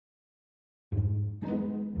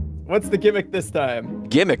What's the gimmick this time?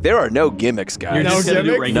 Gimmick? There are no gimmicks, guys. No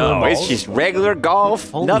gimmicks? No, it's just regular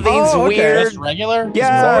golf. Nothing's okay. weird. Just regular?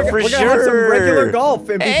 Yeah, for We're sure. gonna have some regular golf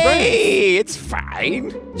and be Hey, it's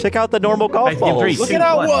fine. Check out the normal golf balls. Look at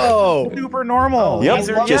how, whoa. Super normal. Yep, These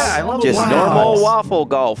are just normal waffle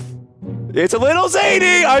golf. It's a little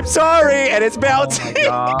zany. I'm sorry, and it's bouncing.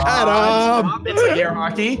 Adam. It's like air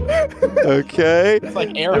hockey. Okay. It's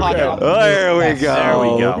like air hockey. Oh, there we go. There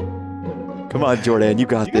we go. Come on, Jordan, you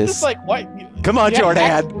got this. Just like what? Come on, Yeah,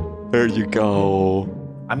 Jordan. There you go.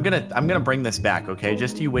 I'm gonna bring this back, okay?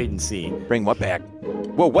 Just you wait and see. Bring what back?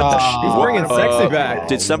 Whoa, what the? He's bringing sexy back.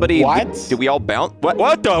 Did somebody? What? Did we all bounce?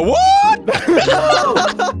 What the? What?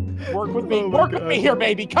 Work with me. Work with me here,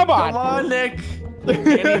 baby. Come on. Come on, Nick. Can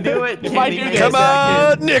you do it? If I do this, Come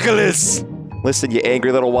on, Nicholas. Listen, you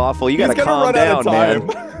angry little waffle. You gotta calm down, man.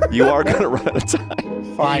 You are gonna run out of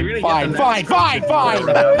time. Fine.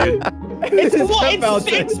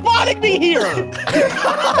 It's spotting me here.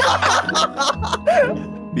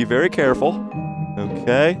 Be very careful.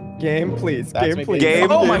 Okay. Game, please. That's Game, me. please.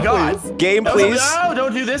 Game. Oh my God. Game, please. No,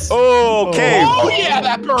 don't do this. Okay. Oh yeah,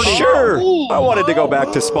 that birdie. Sure. Ooh. I wanted to go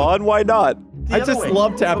back to spawn. Why not? I just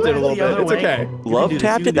love tapped it a little bit. It's okay. Love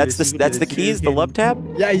tapped it. That's the keys. The love tap.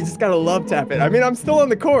 Yeah, you just gotta love tap it. I mean, I'm still on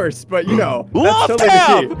the course, but you know. Love totally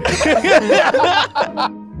tap. The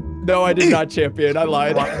key. No, I did not champion. I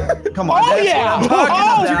lied. Come on. Oh yeah.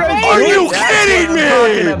 Are you kidding me?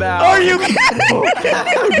 Are you kidding?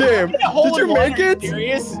 Game. Did you make it?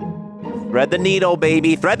 Serious? Thread the needle,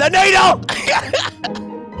 baby. Thread the needle.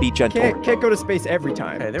 Be gentle. Can't go to space every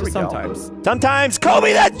time. Okay, there Just we go. sometimes. Sometimes,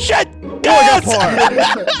 Kobe, that shit. Yes!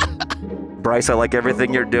 Bryce, I like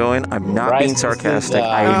everything you're doing. I'm not Bryce, being this is, sarcastic.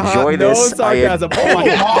 I enjoy no this. sarcasm. Oh my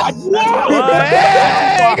God.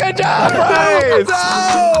 Hey, good job, Bryce.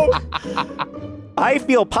 No! I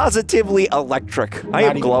feel positively electric. I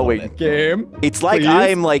am glowing. Game. It's like Please?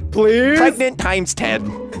 I'm like Please? pregnant times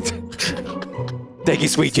 10. Thank you,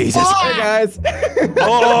 sweet Jesus. Hey, guys.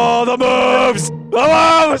 Oh, the moves!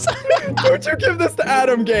 The moves! Don't you give this to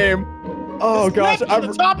Adam, Game. Oh, gosh. Get to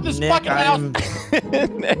the top of this fucking house.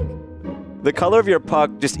 The color of your puck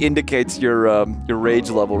just indicates your rage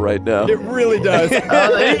level right now. It really does.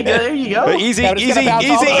 There you go. Easy, Yeah, easy, it's gonna bounce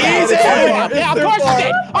all easy, over. easy. Yeah, of course you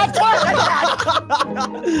did. Of course you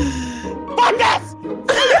did. Fuck this!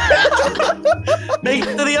 Make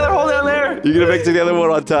it to the other hole down there. You're gonna make it to the other one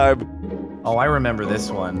on time. Oh, I remember this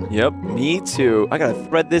one. Yep, me too. I gotta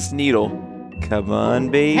thread this needle. Come on,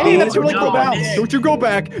 baby. Hey, that's Oh, really cool no. bounce. Don't you go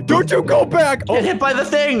back. Don't you go back. Get hit by the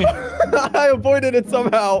thing. I avoided it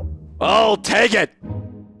somehow. I'll take it.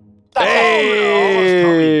 Oh,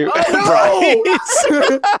 Hey,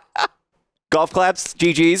 Bryce. Golf claps,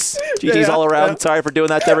 GG's. GG's all around. yeah. Sorry for doing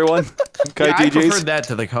that to everyone. Okay, Yeah, I GG's. preferred that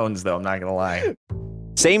to the cones, though. I'm not gonna lie.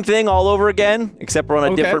 Same thing all over again, except we're on a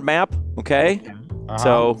Okay. different map. Okay.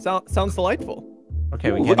 So Sounds delightful.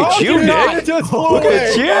 Okay, we look get at Oh, you, you're Nick. not. It just flew Look away.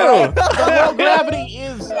 at you. Low gravity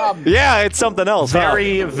is Yeah, it's something else.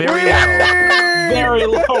 very, very. very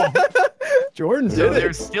low. Jordan So did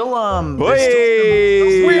there's it. still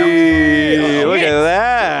Whee! Look at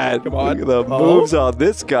that. Come on. Look at the Oh. moves on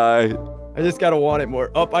this guy. I just gotta want it more.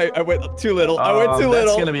 Up, I went too little. I went too That's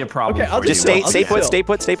little. gonna be a problem. Okay, I'll for Just you. I'll stay do put, still. stay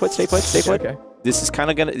put, stay put, stay put, stay put. Okay. This is kind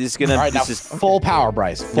of gonna. This is All gonna. right, now This is. full power,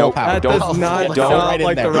 Bryce. Full Nope, power. That Don't- does not don't- sound right in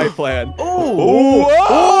like the there. right plan. Ooh!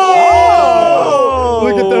 Oh!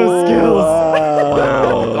 Look at those skills.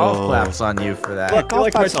 Wow. Golf claps on you for that. Look, you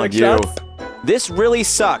like my claps on trick you. shots? This really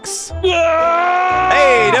sucks.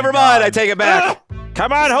 Hey, never mind. I take it back.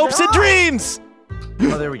 Come on, hopes and dreams.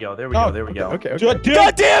 Oh, there we go. There we go. There we go. Okay.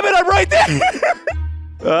 God damn it! I'm right there.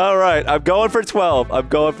 All right, I'm going for 12. I'm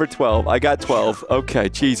going for 12. I got 12. Okay,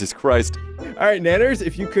 Jesus Christ. All right, Nanners,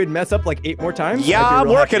 if you could mess up like 8 more times. Yeah, I'm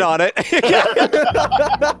working on it.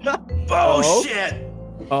 Oh, shit.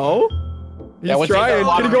 Oh? He's Yeah, what's it trying.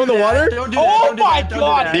 got? Can he go in the water? Don't do Oh that. Don't do my that. Don't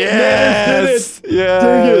God. do that. Yes.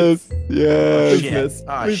 Yes. Yes. Please Shit. miss.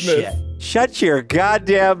 Oh, Please shit. miss. Shut your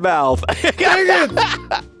goddamn mouth. Dang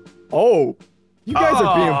it! Oh. You guys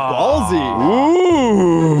are being ballsy.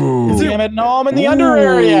 Ooh. Is it- Damn it, no, I'm in the under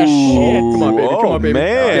area. Shit. Come on, baby. Come Oh, on, baby.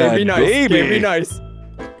 man, Game, be nice. baby. Game, be nice.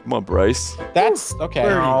 Come on, Bryce. That's okay.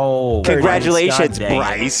 Oh, Congratulations, God dang it.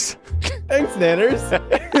 Bryce. Thanks, Nanners.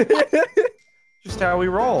 Just how we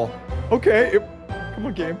roll. Okay. Come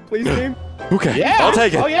on, game. Please, game. Okay. Yeah. I'll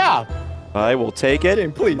take it. Oh yeah. I will take it.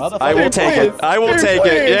 Game, please. Motherfucker. I will Game, take please. it. I will Game, take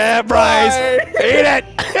please. it. Yeah, Bryce. Bye. Eat it.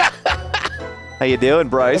 How you doing,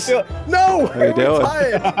 Bryce? No! How you doing?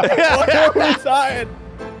 Why are we tied?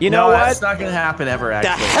 You No, know what? that's not gonna happen ever. The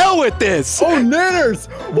Actually. hell with this. Oh, Nanners!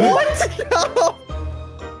 What?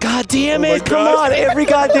 God God damn Oh it! my Come gosh. on, every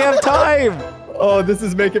goddamn time. Oh, this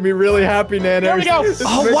is making me really happy, Nanners. There we go. This is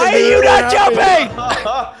Oh, making why me are you really not happy. jumping?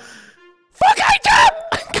 Fuck! I jump.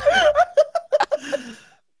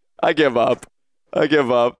 I give up. I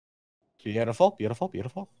give up. Beautiful, beautiful,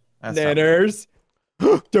 beautiful. That's not- Nanners,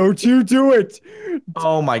 don't you do it.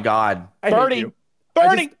 Oh my God. I hate Birdie. you.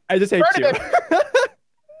 Birdie. I just hate Birdie, you.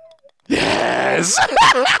 Yes.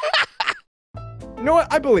 You know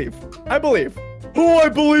what? I believe. Oh, I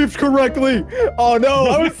believed correctly. Oh no,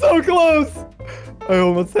 I was so close. I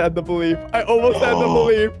almost had the belief. Had the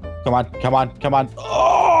belief. Come on, come on, come on.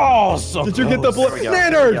 Oh, so Did you get the close. belief? There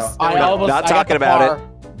we go. Nanners! I go. almost Not I got talking the about par.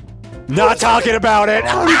 Not talking about it.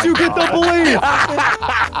 How did you get the belief?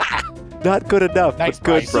 Not good enough, Nice, but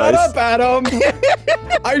good, Bryce. Shut Bryce. up, Adam.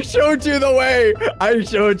 I showed you the way. I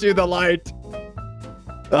showed you the light.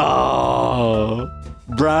 Oh,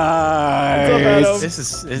 What's up, Adam? Bryce. This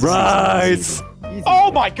is Bryce. Easy.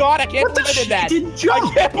 Oh my God, I can't believe I did that. Didn't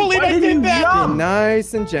jump. I can't believe Why I didn't did you that. jump?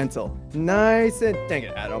 Nice and gentle. Nice and... Dang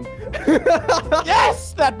it, Adam.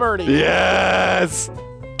 Yes, that birdie. Yes.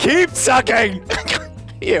 Keep sucking.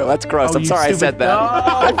 Ew, that's gross. Oh, I'm you sorry I said stupid that.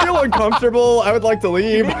 I feel uncomfortable. I would like to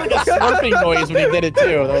leave. He made like a slurping noise when he did it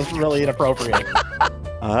too. That was really inappropriate.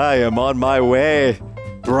 I am on my way,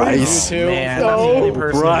 Bryce. You too. Man, No. I'm the only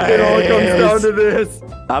person. Right. It all comes down to this.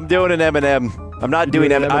 I'm doing an Eminem. I'm not doing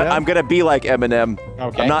doing Eminem. Eminem? I'm gonna be like Eminem.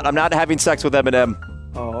 Okay. I'm not having sex with Eminem.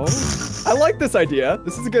 Oh, I like this idea.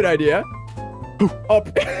 This is a good idea. Up.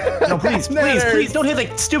 No, please, please don't hit the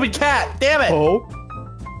stupid cat. Damn it. Oh,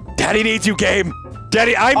 Daddy needs you, game.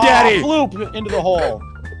 Daddy, I'm Oh, Daddy. Floop into the hole.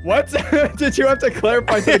 what? Did you have to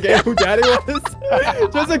clarify to the game who Daddy was?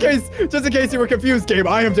 just in case you were confused, game.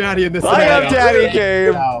 I am Daddy in this I am scenario. Daddy,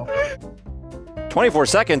 game. No. 24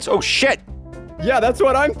 seconds. Oh shit. Yeah, that's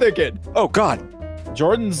what I'm thinking. Oh God.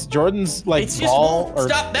 Jordan's like It's just ball or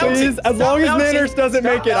stop bouncing. Please, as long as Nanners doesn't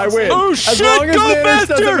make it, I win. Oh, As shit, long as go Nanners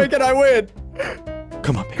doesn't faster! make it, I win.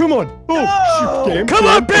 Come on, baby. Come on. Oh, shoot, game. Come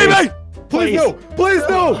on, baby. Please no. Please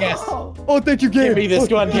no. Yes. Oh, thank you, game. Give me this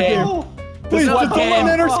Oh, one, thank you, game. Please, one just don't let game.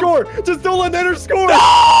 Nanners score. Just don't let Nanners score.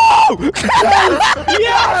 No!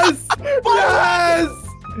 Yes! Yes!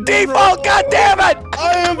 Default, goddammit!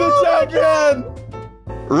 I am the champion!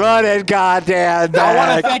 Run it, goddamn I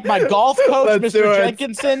want to back. thank my golf coach, Let's do Mr. it.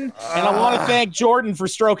 Jenkinson, and I want to thank Jordan for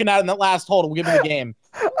stroking out in that last hole to give me the game.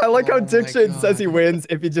 I like how Oh my Diction God. says he wins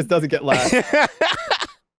if he just doesn't get last.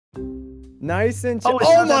 Nice and Oh, chill. it's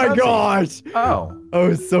Oh not that my bouncy. gosh! Oh. Oh,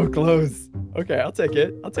 it's so close. Okay, I'll take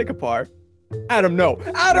it. I'll take a par. Adam, no.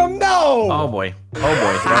 Adam, no! Oh boy. Oh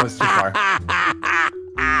boy. That was too far.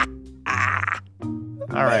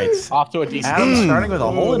 All right. Off to a decent Adam's start. starting with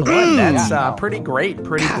a hole in one. That's pretty great.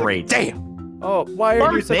 Pretty great. Damn. Oh, why are you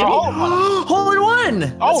Perfect, such baby. a... Hole in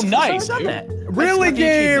one. Oh, That's the nice, first time I've dude. done that. Really, That's not the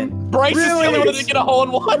achievement. game? Bryce is the only one that Really? didn't get a hole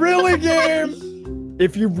in one. Really, game?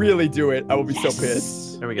 If you really do it, I will be so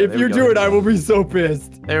pissed. There we go. If there you we go, do there it, we I go. will be so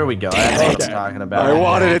pissed. There we go. That's what Okay. I'm talking about. I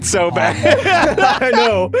wanted it so bad. I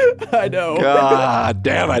know. I know. God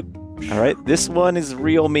damn it. All right, this one is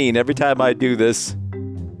real mean every time I do this.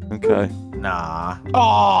 Okay. Nah.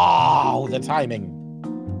 Oh, the timing.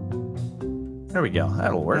 There we go.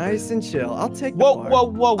 That'll work. Nice and chill. I'll take the Whoa, par. whoa,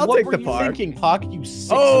 whoa. I'll What take were the you par. thinking, Puck? You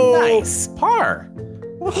sick Oh, Nice. Par.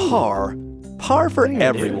 Par. Par for Dang it,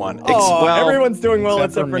 everyone. dude. Oh, well, everyone's doing well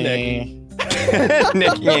except for Nick. me.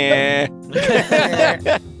 Nick, yeah.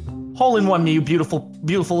 Hole in one, you beautiful,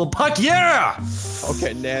 beautiful little puck. Yeah.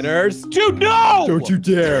 Okay, Nanners. Dude, no! Don't you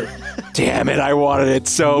dare. Damn it, I wanted it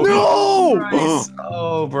so. No! Bryce.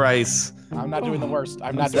 Oh, Bryce. I'm not doing the worst.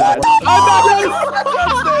 I'm not Stop. doing the worst. I'm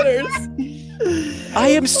not Nanners. I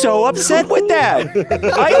am so upset with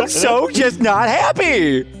that. I am so just not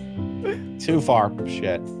happy. Too far.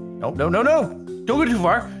 Shit. No, no, no, no. Don't go too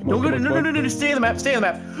far. Don't go. No. Stay on the map. Stay on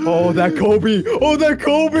the map. Oh, that Kobe. Oh, that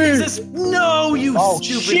Kobe. This. No, you Oh,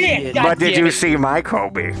 stupid shit. idiot. God damn it. see my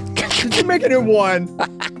Kobe? Did you make it in one?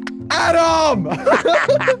 Adam!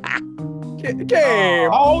 Game.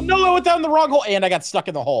 Oh, no, I went down the wrong hole, and I got stuck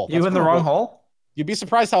in the hole. You That's in the brutal. wrong hole? You'd be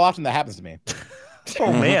surprised how often that happens to me.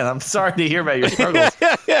 Oh man, I'm sorry to hear about your struggles.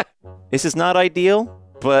 This is not ideal,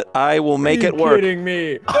 but I will make Are it you work. kidding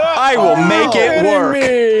me? I will make it work.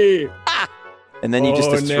 Me? And then you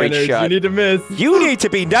just a straight Nanners, shot. You need to miss. You need to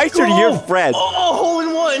be nicer to your friend. Oh, hole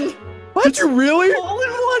in one. What? Did you really? Hole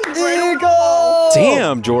in one. Eagle!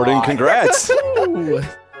 Damn, Jordan, congrats.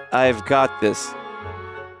 I've got this.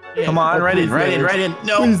 Come on, Oh, right in, please, right in, Nanners. right in.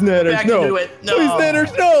 No. Please, Nanners, Back no. into it. No. Please,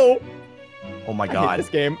 Nanners, no. Oh my I hate god. this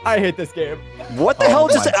game. I hate this game. What the Oh hell?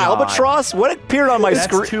 my Just an God. albatross? What appeared on my That's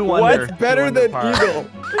screen? 2 What? under. Better 2 under than par. Eagle.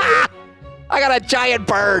 I got a giant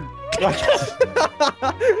bird.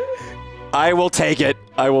 I will take it.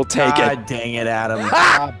 I will take it. God dang it, Adam.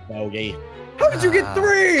 Ah, bogey. How did you get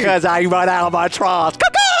 3? Because I run albatross.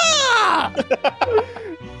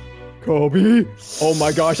 Kobe. Oh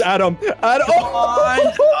my gosh, Adam. Adam.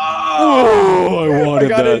 Oh, Oh, I wanted I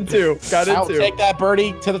got that. in 2. Got in I'll 2. take that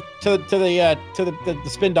birdie to the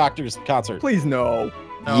Spin Doctors concert. Please no.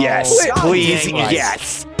 Yes, God please, dang it.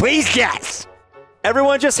 yes. Please, yes.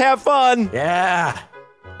 Everyone just have fun. Yeah.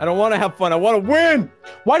 I don't want to have fun. I want to win.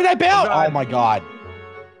 Why did I bail? God. Oh my god.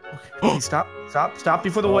 Okay, stop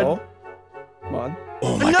before the wood. Oh. Come on.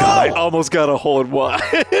 Oh my No! God, I almost got a hole in one.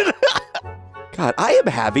 God, I am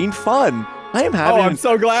having fun. I am Oh, having I'm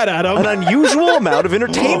so glad, Adam. an unusual amount of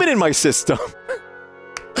entertainment in my system.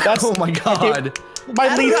 That's Oh my God. my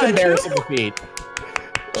Adam least got embarrassing defeat.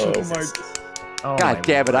 Oh my. Oh God my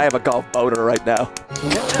damn it, I have a golf boner right now.